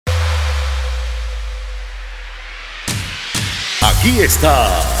Aquí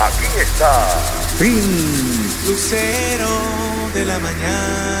está, fin. Lucero de la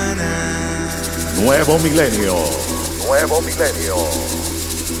mañana. Nuevo milenio.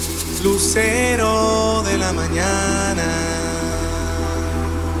 Lucero de la mañana.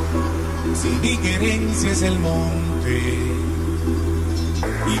 Si mi querencia es el monte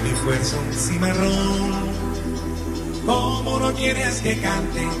y mi fuerza un cimarrón, ¿cómo no quieres que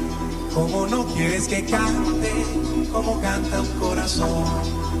cante? ¿Cómo no quieres que cante? Como canta un corazón.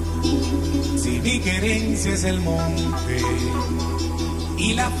 Si mi querencia es el monte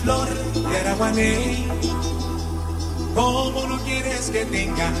y la flor de Araguané, ¿cómo no quieres que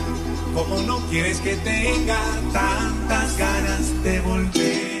tenga? ¿Cómo no quieres que tenga tantas ganas de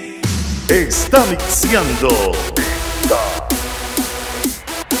volver? Está mixeando.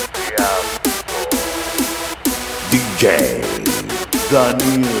 DJ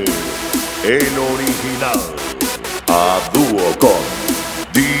Daniel, el original, a dúo con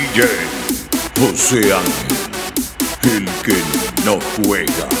DJ José Ángel, el que no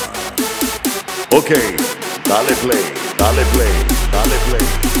juega. Ok, dale play.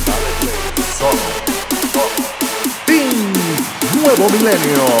 Fin. Nuevo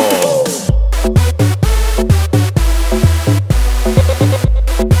milenio.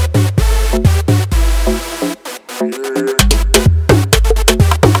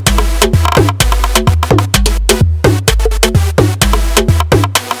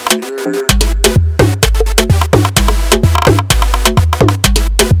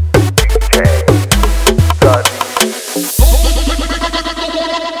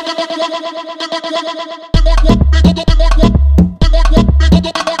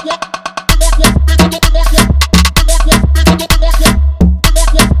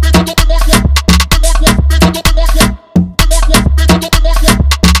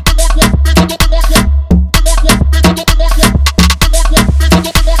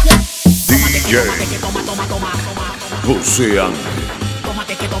 José Ángel,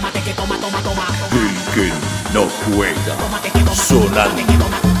 el que no juega, sonando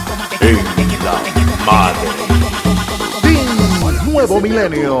en la madre. Fin. Nuevo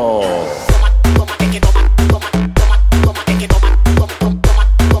milenio.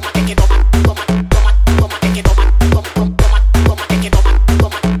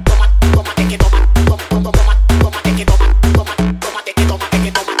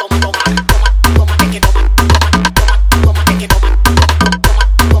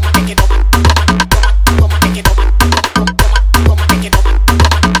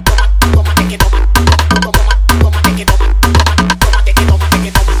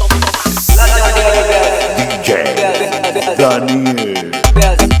 Daniel.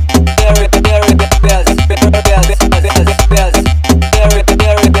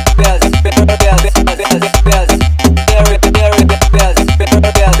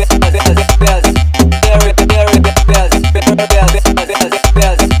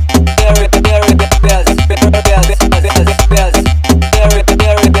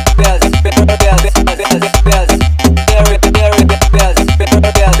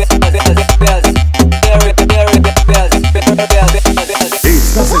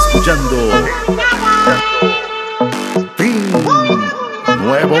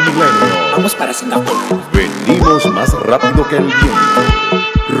 Nuevo milenio. Vamos para Singapur. Venimos más rápido que el viento,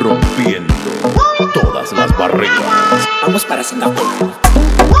 rompiendo todas las barreras. Vamos para Singapur.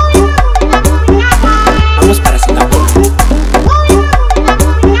 Vamos para Singapur.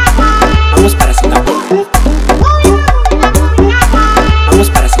 Vamos para Singapur. Vamos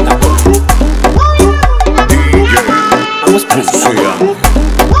para Singapur. DJ Vamos para Singapur.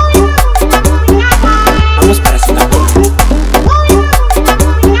 Vamos para Singapur.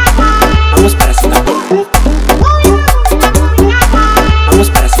 Vamos para Singapur. Vamos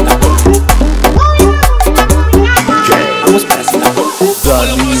para Singapur. Vamos para Singapur.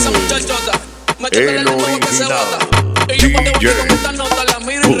 El original DJ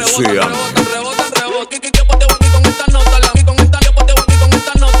José Ángel.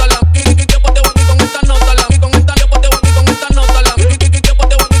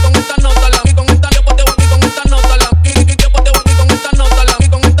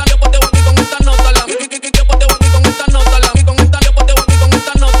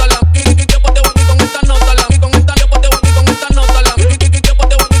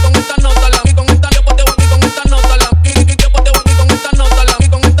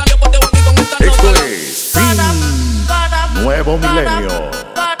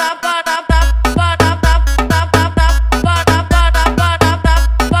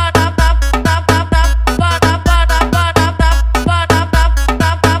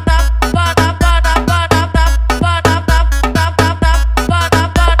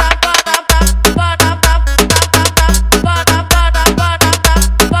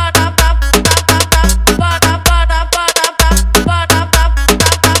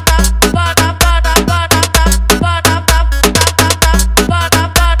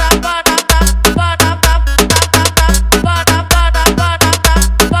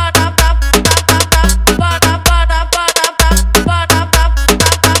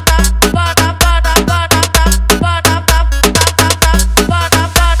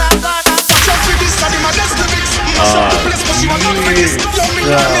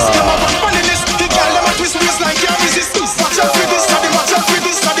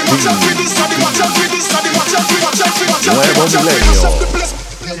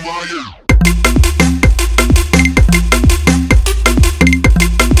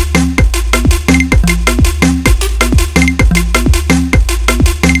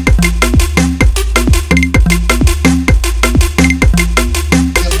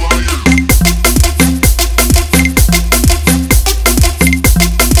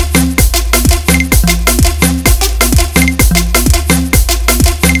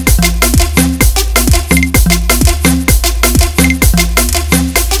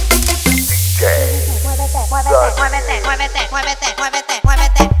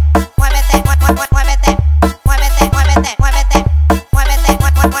 Milenio.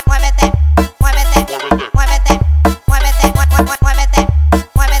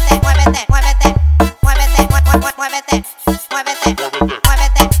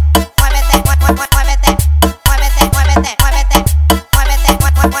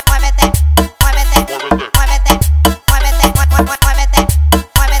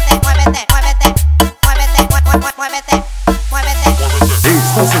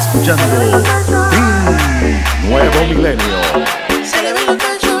 Estás escuchando Nuevo Milenio. Se le ven los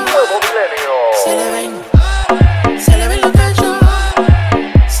cachos. Nuevo Milenio. Se le ven los cachos.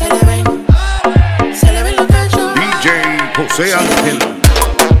 Se le ven los cachos. DJ José Ángel.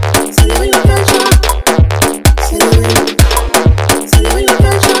 Se le ven los cachos. Se le ven los cachos. Se le ven los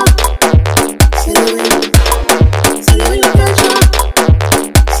cachos. Se le ven los cachos. Se le ven los cachos. Se le ven los cachos.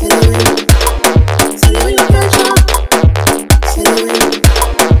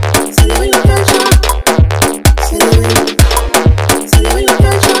 Se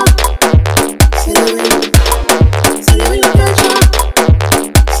le ven los cachos.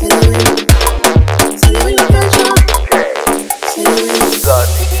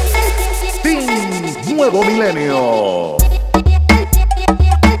 Nuevo Milenio.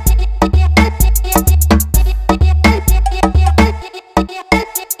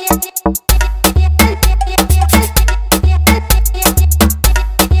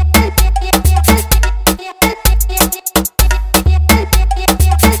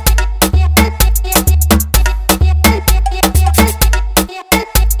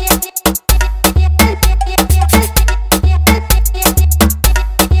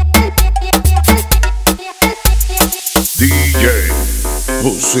 DJ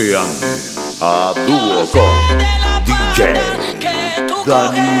José Ángel a dúo con DJ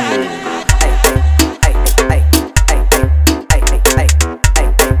Daniel.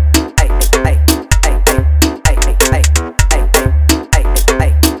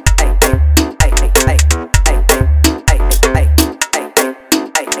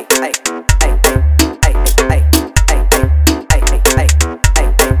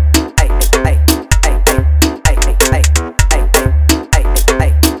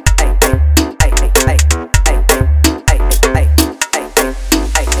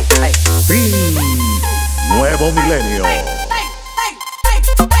 Nuevo Milenio.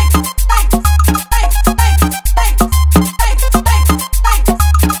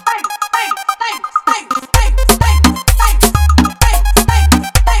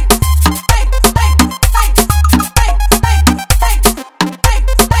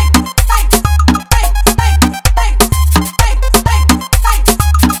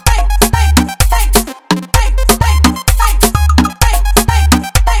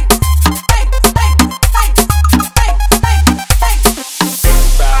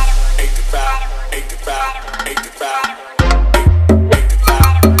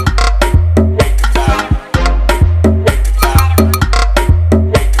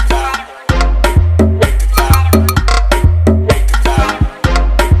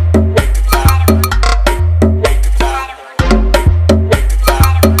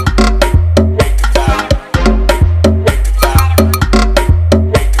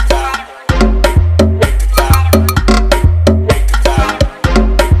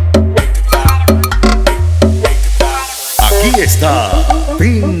 Está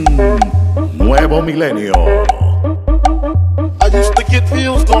fin Nuevo Milenio. I used to get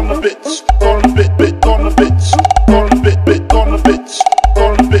feels on the bitch, on the bit, on the bitch, on the bit, on the bitch,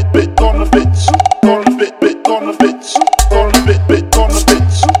 on the bit, on the bitch, on the bit, on the bitch, on the bit, on the bitch,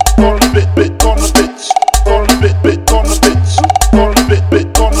 on the bit, on the bitch, on the bit, on the bitch, on the bit,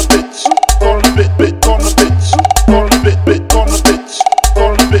 on the bitch, on the bit, on the bitch, on the bit, on the bitch,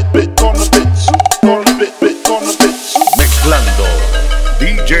 on the bit, on the bitch, on the bit, on the bitch. Mezclando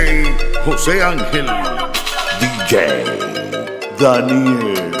DJ José Ángel, DJ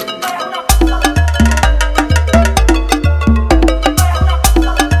Daniel.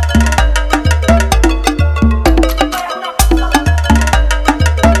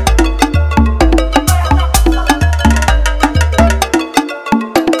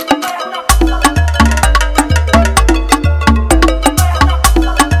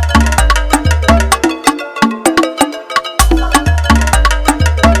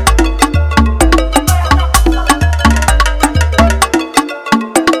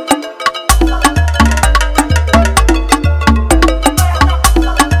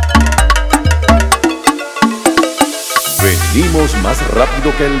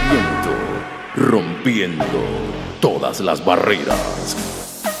 rápido que el viento, rompiendo todas las barreras.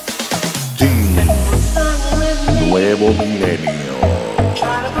 Nuevo Milenio.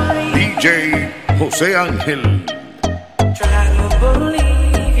 DJ José Ángel.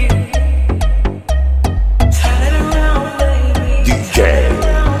 DJ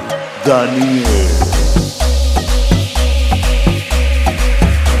Daniel.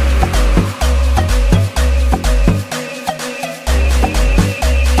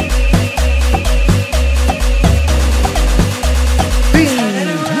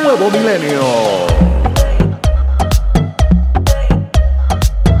 Nuevo Milenio.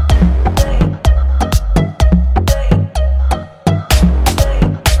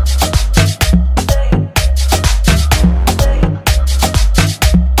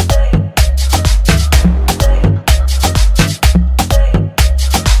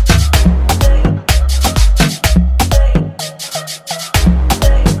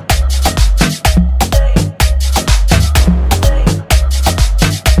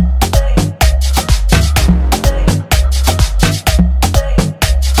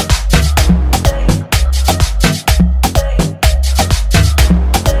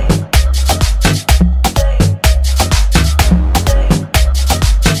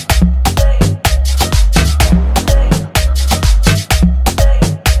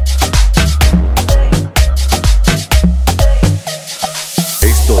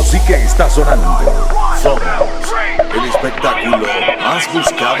 Sí que está sonando. Somos el espectáculo más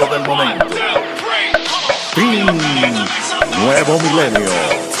buscado del momento. Nuevo Milenio.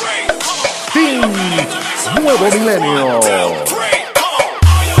 Nuevo Milenio.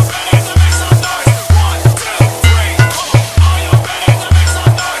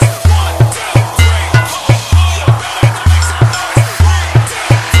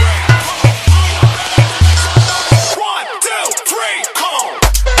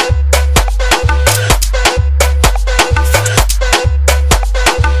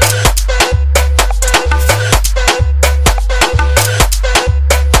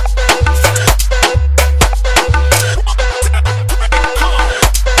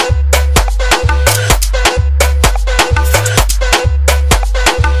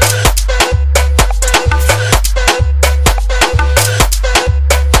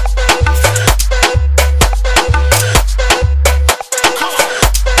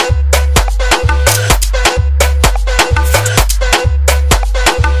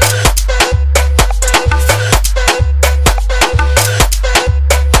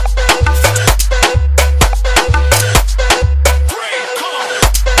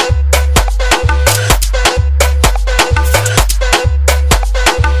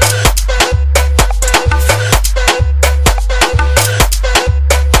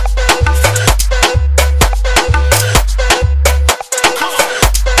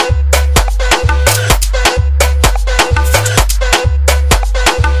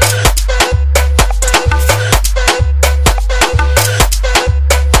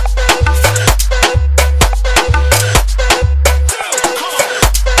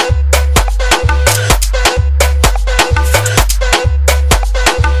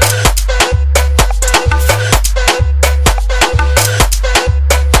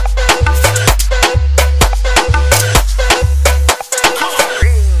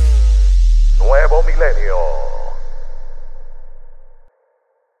 Nuevo Milenio.